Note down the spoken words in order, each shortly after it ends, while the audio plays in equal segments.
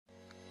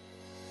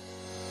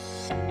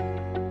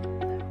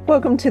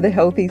Welcome to the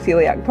Healthy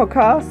Celiac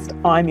Podcast.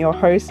 I'm your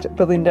host,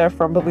 Belinda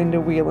from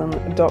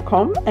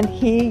belindawhelan.com, and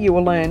here you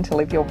will learn to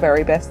live your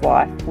very best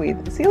life with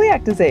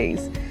celiac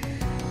disease.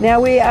 Now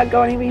we are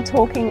going to be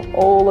talking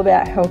all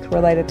about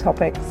health-related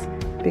topics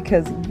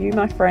because you,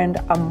 my friend,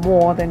 are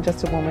more than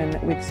just a woman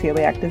with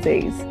celiac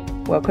disease.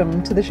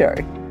 Welcome to the show.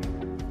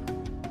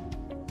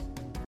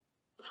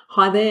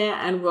 Hi there,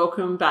 and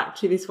welcome back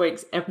to this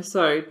week's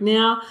episode.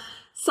 Now,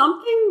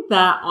 something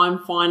that I'm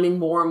finding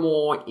more and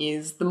more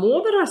is the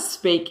more that I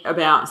speak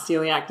about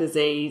celiac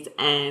disease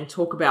and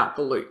talk about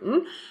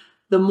gluten,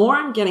 the more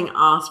I'm getting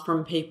asked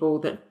from people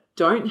that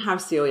don't have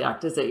celiac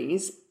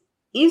disease,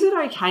 is it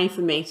okay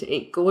for me to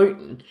eat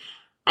gluten?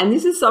 And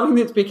this is something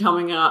that's been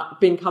coming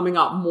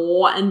up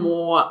more and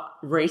more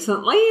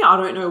recently. I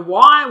don't know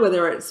why,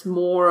 whether it's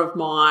more of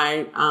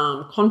my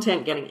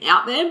content getting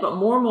out there, but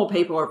more and more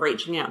people are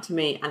reaching out to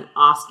me and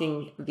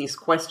asking this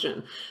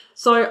question.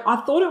 So I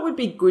thought it would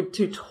be good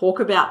to talk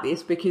about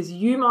this because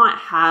you might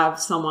have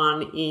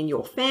someone in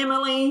your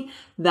family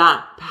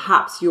that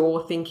perhaps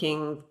you're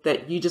thinking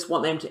that you just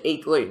want them to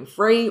eat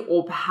gluten-free,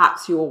 or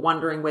perhaps you're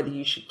wondering whether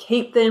you should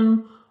keep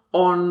them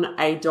on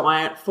a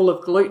diet full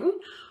of gluten.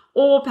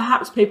 Or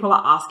perhaps people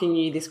are asking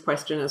you this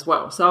question as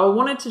well. So I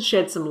wanted to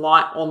shed some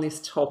light on this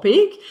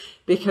topic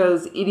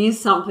because it is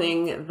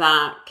something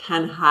that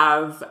can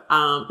have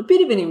a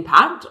bit of an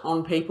impact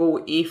on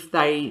people if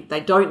they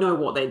don't know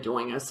what they're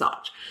doing as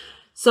such.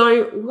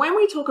 So when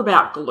we talk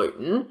about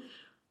gluten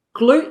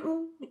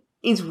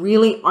is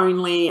really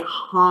only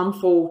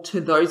harmful to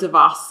those of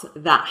us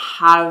that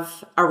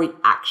have a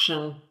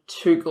reaction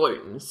to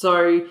gluten.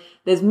 So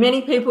there's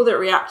many people that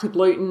react to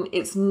gluten.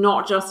 It's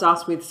not just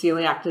us with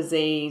celiac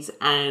disease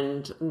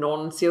and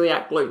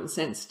non-celiac gluten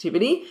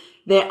sensitivity.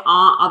 There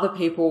are other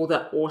people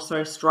that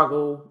also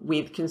struggle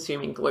with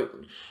consuming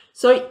gluten.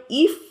 So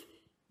if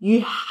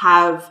you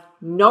have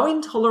no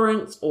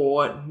intolerance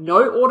or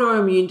no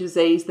autoimmune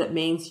disease that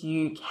means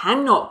you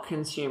cannot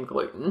consume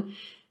gluten,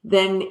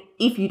 then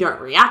if you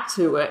don't react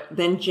to it,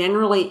 then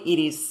generally it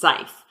is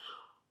safe.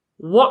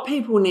 What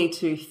people need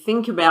to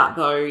think about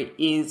though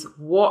is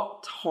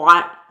what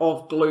type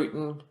of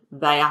gluten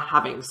they are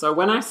having. So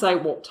when I say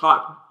what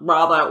type,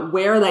 rather,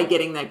 where are they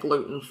getting their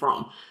gluten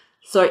from?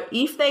 So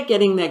if they're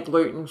getting their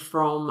gluten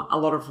from a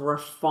lot of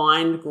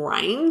refined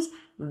grains,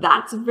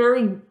 that's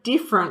very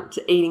different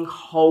to eating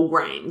whole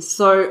grains.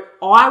 So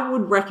I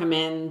would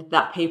recommend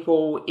that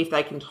people, if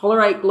they can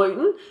tolerate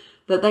gluten,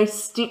 that they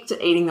stick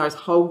to eating those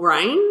whole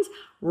grains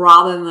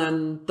rather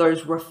than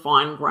those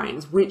refined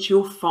grains, which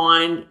you'll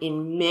find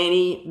in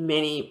many,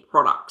 many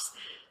products.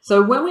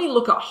 So when we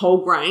look at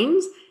whole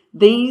grains,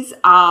 these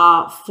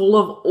are full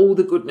of all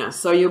the goodness.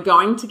 So you're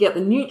going to get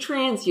the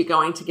nutrients, you're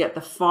going to get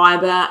the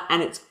fiber,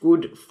 and it's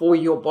good for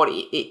your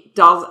body. It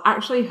does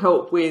actually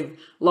help with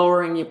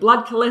lowering your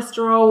blood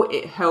cholesterol.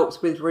 It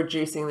helps with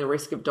reducing the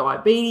risk of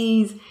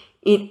diabetes.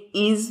 It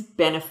is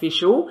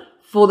beneficial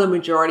for the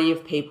majority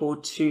of people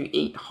to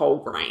eat whole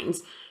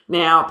grains.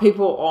 Now,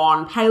 people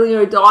on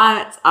paleo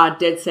diets are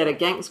dead set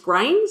against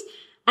grains.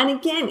 And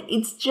again,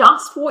 it's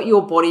just what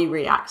your body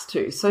reacts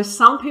to. So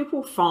some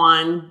people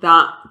find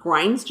that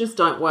grains just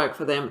don't work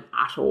for them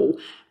at all.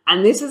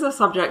 And this is a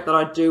subject that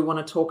I do want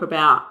to talk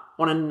about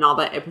on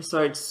another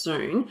episode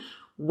soon,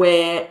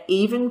 where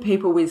even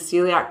people with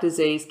celiac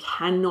disease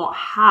cannot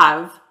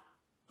have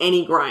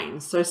any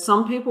grains. So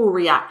some people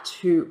react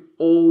to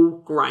all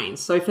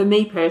grains. So for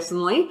me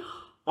personally,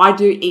 I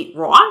do eat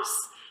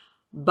rice,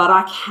 but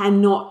I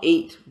cannot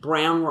eat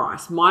brown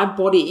rice. My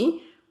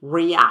body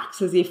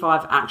reacts as if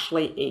I've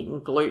actually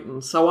eaten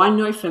gluten. So I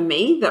know for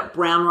me that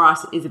brown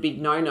rice is a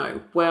big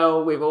no-no.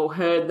 Well, we've all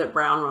heard that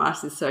brown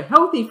rice is so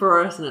healthy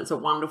for us and it's a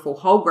wonderful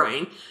whole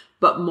grain,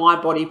 but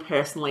my body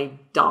personally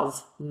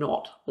does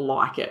not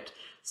like it.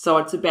 So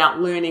it's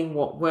about learning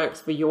what works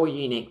for your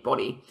unique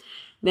body.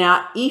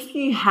 Now, if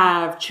you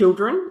have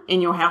children in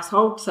your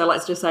household, so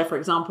let's just say, for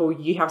example,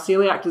 you have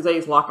celiac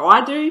disease like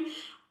I do,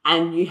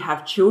 and you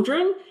have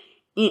children,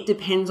 it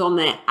depends on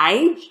their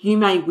age. You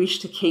may wish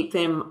to keep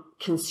them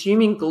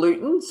consuming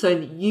gluten so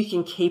that you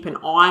can keep an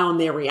eye on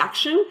their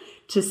reaction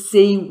to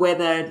see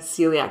whether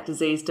celiac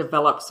disease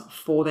develops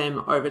for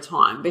them over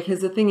time. Because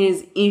the thing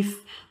is,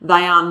 if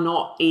they are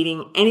not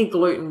eating any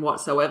gluten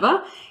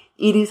whatsoever,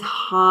 it is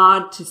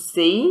hard to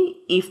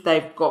see if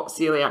they've got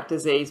celiac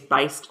disease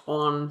based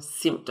on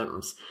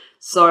symptoms.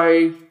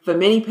 So for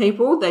many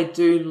people, they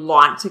do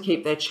like to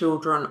keep their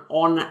children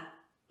on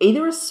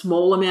either a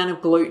small amount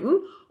of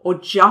gluten or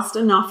just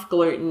enough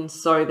gluten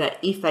so that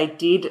if they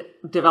did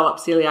develop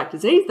celiac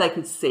disease, they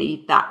could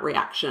see that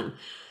reaction.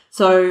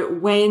 So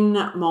when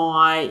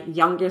my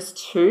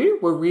youngest two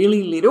were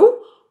really little,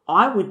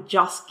 I would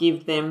just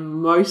give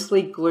them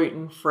mostly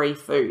gluten-free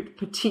food,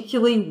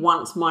 particularly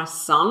once my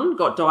son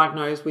got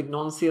diagnosed with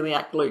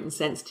non-celiac gluten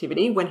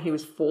sensitivity when he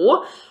was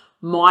 4.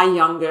 My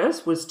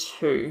youngest was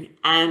 2,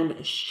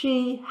 and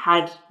she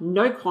had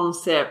no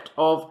concept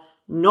of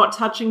not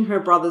touching her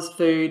brother's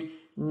food,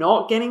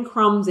 not getting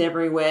crumbs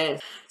everywhere.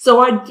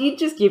 So I did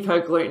just give her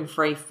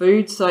gluten-free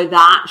food so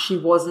that she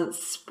wasn't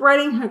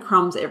spreading her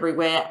crumbs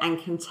everywhere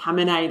and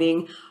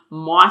contaminating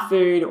my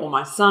food or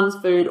my son's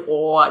food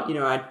or,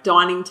 a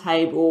dining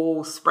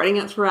table, spreading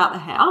it throughout the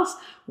house.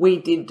 We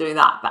did do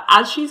that. But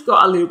as she's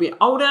got a little bit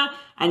older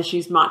and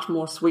she's much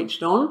more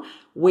switched on,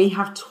 we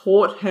have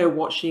taught her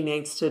what she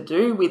needs to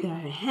do with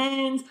her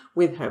hands,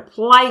 with her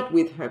plate,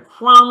 with her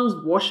crumbs,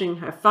 washing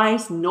her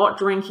face, not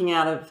drinking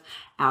out of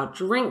our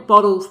drink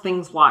bottles,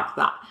 things like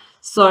that.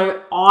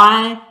 So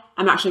I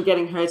am actually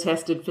getting her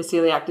tested for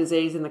celiac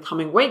disease in the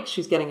coming weeks.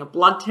 She's getting a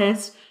blood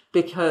test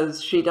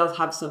because she does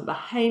have some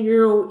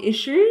behavioral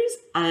issues,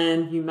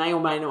 and you may or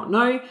may not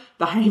know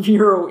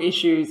behavioral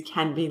issues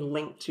can be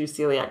linked to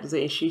celiac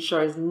disease. She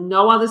shows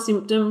no other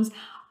symptoms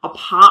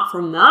apart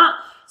from that.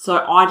 So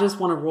I just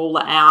want to rule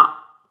it out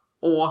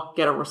or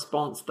get a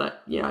response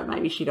that,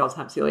 maybe she does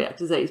have celiac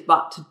disease.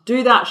 But to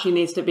do that, she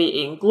needs to be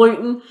eating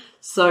gluten.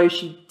 So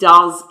she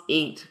does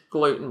eat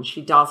gluten.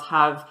 She does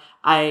have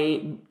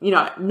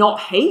not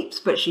heaps,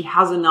 but she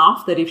has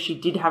enough that if she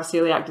did have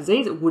celiac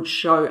disease, it would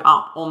show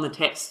up on the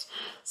test.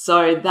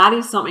 So that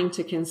is something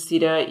to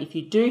consider if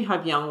you do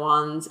have young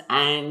ones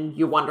and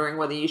you're wondering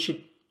whether you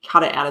should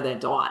cut it out of their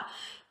diet.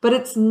 But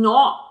it's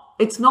not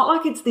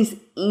like it's this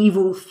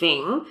evil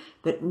thing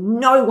that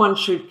no one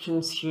should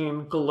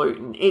consume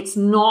gluten. It's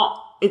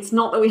not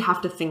that we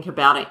have to think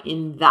about it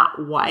in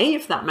that way,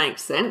 if that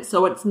makes sense.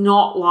 So it's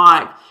not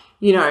like,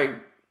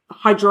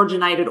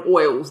 hydrogenated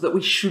oils that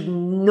we should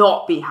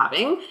not be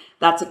having.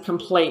 That's a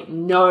complete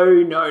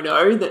no,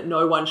 that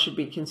no one should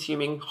be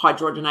consuming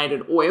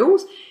hydrogenated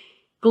oils.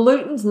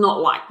 Gluten's not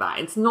like that.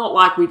 It's not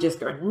like we just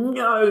go,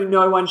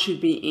 no one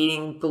should be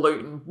eating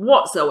gluten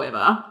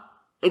whatsoever.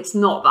 It's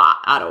not that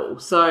at all.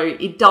 So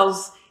it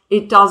does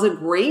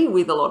agree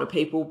with a lot of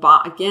people,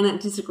 but again,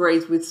 it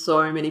disagrees with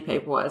so many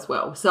people as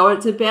well. So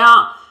it's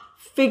about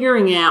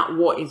figuring out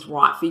what is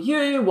right for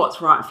you,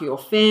 what's right for your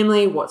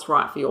family, what's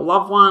right for your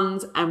loved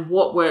ones, and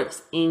what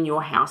works in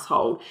your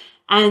household.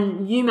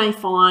 And you may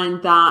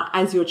find that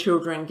as your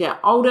children get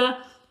older,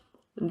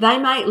 they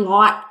may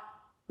like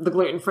the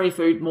gluten-free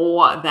food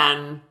more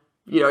than,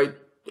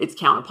 its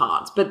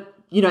counterparts. But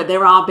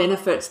there are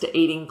benefits to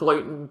eating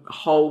gluten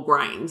whole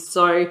grains.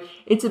 So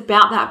it's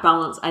about that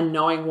balance and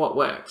knowing what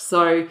works.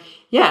 So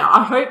yeah,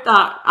 I hope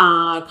that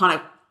kind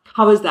of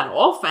covers that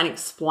off and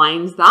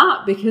explains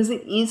that, because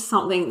it is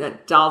something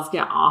that does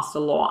get asked a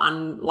lot.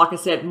 And like I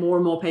said, more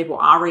and more people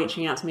are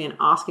reaching out to me and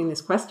asking this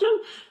question.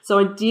 So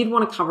I did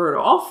want to cover it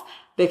off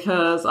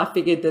because I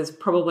figured there's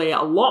probably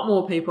a lot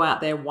more people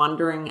out there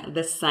wondering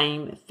the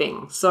same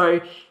thing. So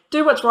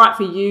do what's right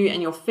for you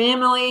and your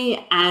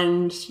family,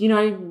 and,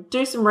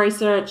 do some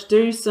research,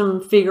 do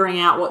some figuring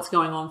out what's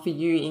going on for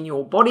you in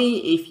your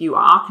body. If you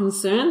are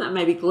concerned that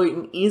maybe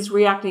gluten is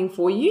reacting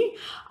for you,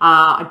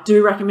 I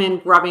do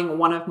recommend grabbing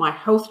one of my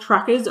health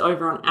trackers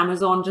over on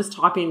Amazon. Just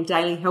type in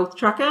daily health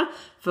tracker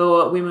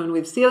for women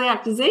with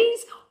celiac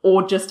disease,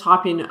 or just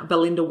type in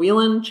Belinda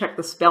Whelan. Check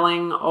the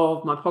spelling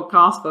of my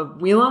podcast for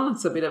Whelan.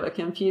 It's a bit of a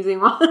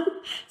confusing one.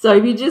 So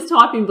if you just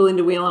type in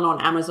Belinda Whelan on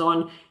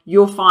Amazon,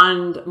 you'll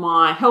find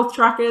my health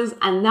trackers.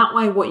 And that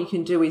way what you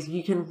can do is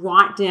you can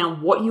write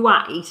down what you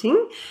are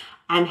eating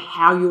and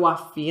how you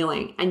are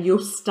feeling. And you'll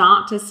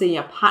start to see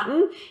a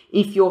pattern.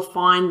 If you're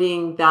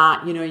finding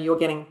that, you're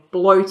getting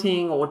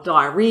bloating or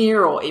diarrhea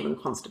or even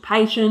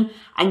constipation,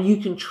 and you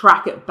can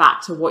track it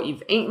back to what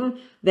you've eaten,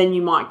 then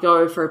you might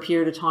go for a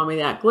period of time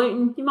without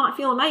gluten. You might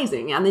feel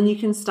amazing. And then you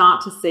can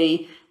start to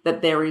see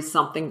that there is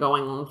something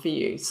going on for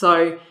you.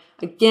 So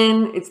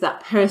again, it's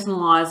that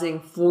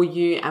personalizing for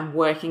you and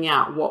working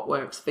out what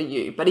works for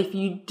you. But if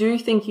you do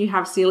think you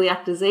have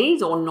celiac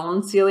disease or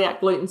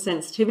non-celiac gluten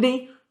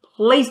sensitivity,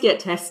 please get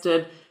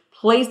tested.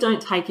 Please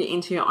don't take it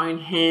into your own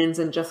hands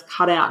and just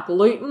cut out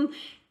gluten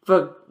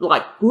for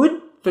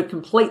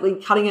completely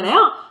cutting it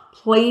out.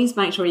 Please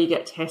make sure you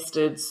get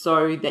tested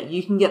so that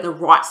you can get the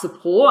right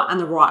support and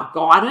the right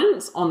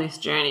guidance on this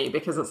journey,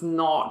 because it's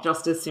not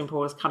just as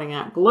simple as cutting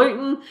out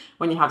gluten.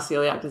 When you have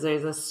celiac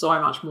disease, there's so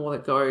much more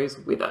that goes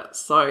with it.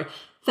 So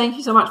thank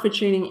you so much for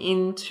tuning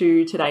in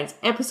to today's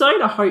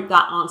episode. I hope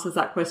that answers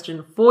that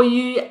question for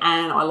you,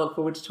 and I look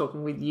forward to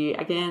talking with you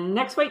again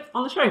next week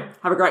on the show.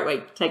 Have a great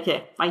week. Take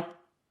care. Bye.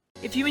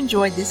 If you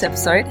enjoyed this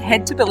episode,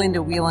 head to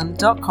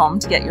belindawhelan.com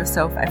to get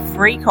yourself a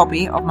free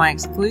copy of my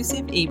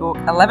exclusive ebook,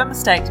 11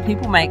 Mistakes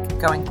People Make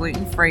Going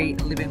Gluten-Free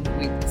Living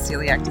with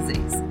Celiac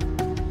Disease.